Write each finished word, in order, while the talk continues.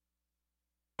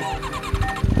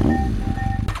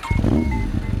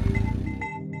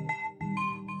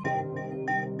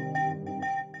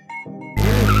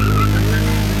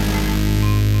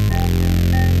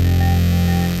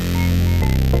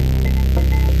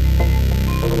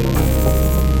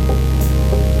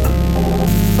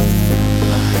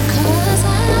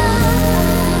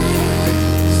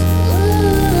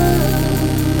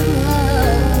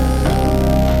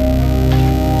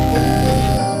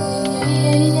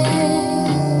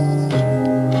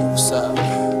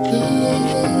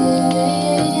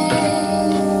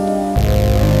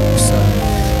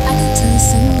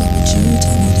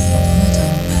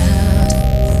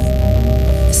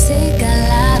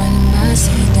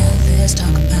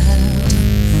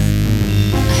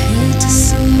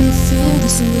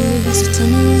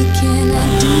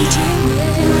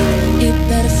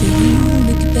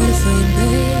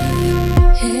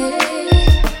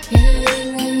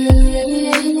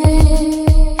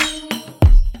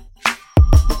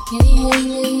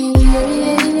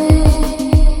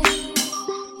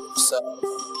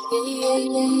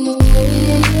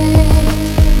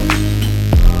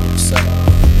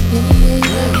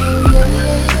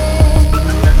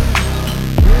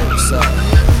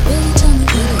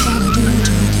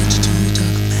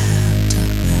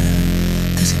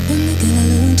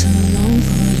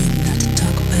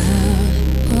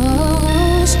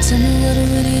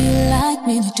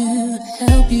me to do to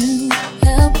help you,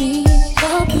 help me,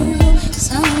 help you?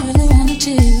 'Cause I don't really wanna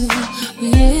do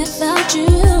without you.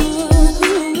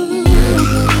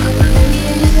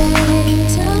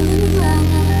 Tell me why.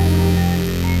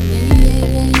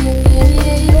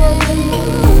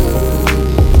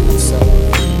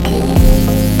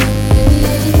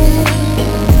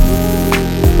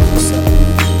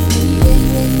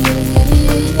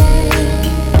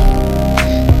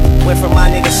 Went from my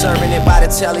niggas serving it by the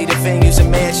telly to venues in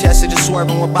Manchester, just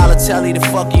swerving with Balotelli. The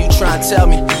fuck you trying to tell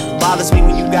me? Bothers me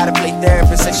when you gotta play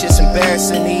therapist. That shit's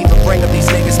embarrassing to even bring up these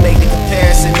niggas, make the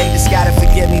comparison. They just gotta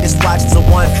forgive me, this watch is a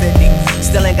 150.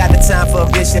 Still ain't got the time for a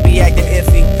bitch to be acting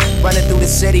iffy. Running through the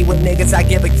city with niggas, I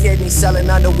give a kidney. Selling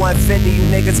under 150, you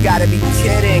niggas gotta be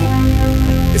kidding.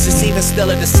 Is this even still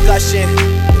a discussion?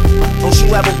 Don't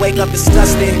you ever wake up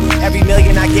disgusted? Every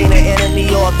million I gain an enemy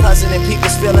or a cousin, and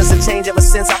people's feelings have changed ever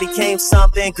since I became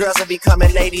something. Girls are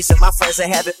becoming ladies, and my friends are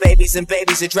having babies, and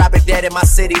babies are dropping dead in my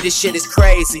city. This shit is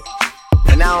crazy.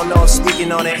 And I don't know if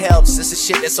speaking on it helps. This is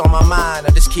shit that's on my mind.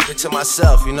 I just keep it to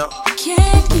myself, you know?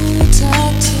 Can't you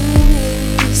talk to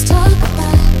me? Just talk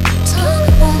about it, talk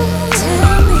about it.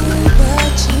 Tell me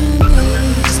what you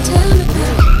need. Just tell me what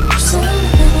you need.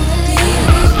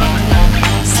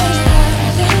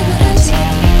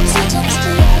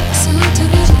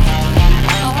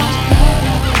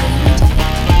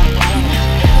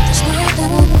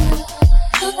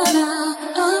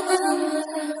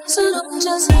 So don't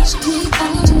just push me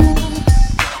out,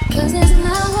 'cause that's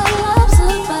not what love's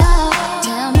about.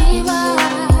 Tell me why.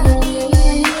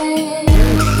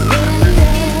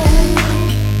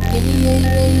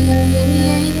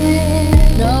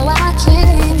 No, I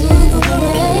can't do it,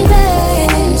 baby.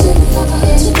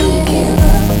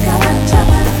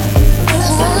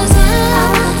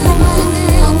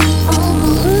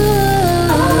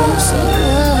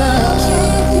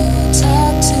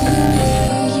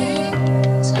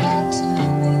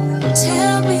 'Cause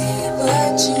tell me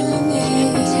what you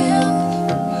need.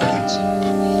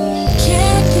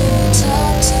 Can you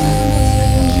talk to me?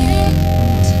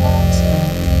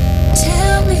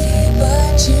 Tell me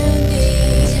what you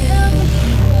need. Tell me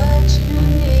what you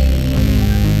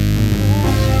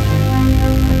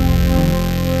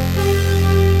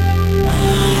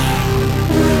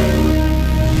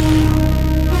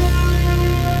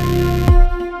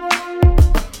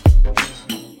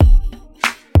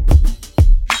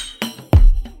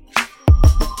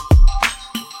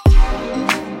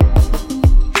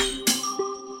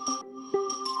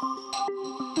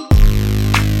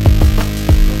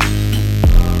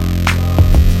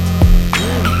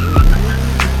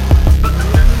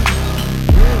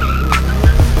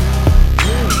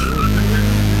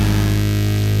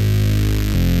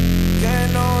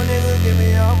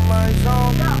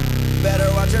Better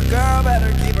watch your girl,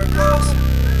 better keep her close.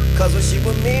 'Cause when she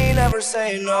with me, never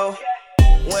say no.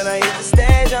 When I hit the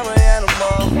stage, I'm an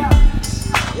animal.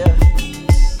 Yeah.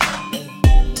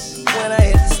 When I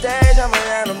hit the stage, I'm an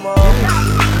animal.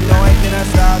 You know I cannot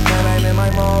stop, man, I'm in my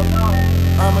mode.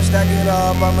 I'ma stack it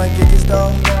up, I'ma get this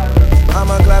dough.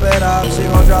 I'ma clap it up, she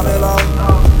gon' drop it low.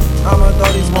 I'ma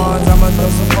throw these ones, I'ma throw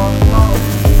some more.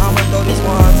 I'ma throw these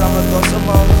ones, I'ma throw some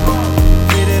more.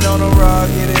 Get it on the rug,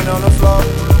 get it on the floor.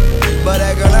 But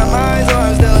that girl not mine, so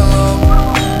I'm still alone.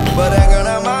 But that girl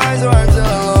not mine, so I'm still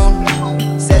alone.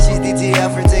 Said she's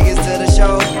DTF for tickets to the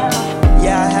show.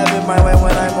 Yeah, I have it my way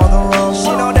when I'm on the road.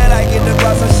 She know that I get the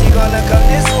bus, so she gonna come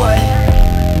this way.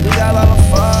 We got all the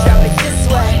fun, traveling this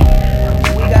way.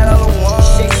 We got all the ones,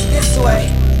 shakes this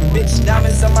way. Bitch,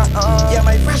 diamonds on my arm, yeah,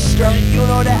 my wrist strap. You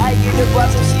know that I get the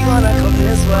bus, so she gonna come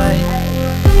this way.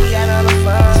 We got all the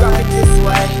fun, drop it this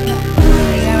way.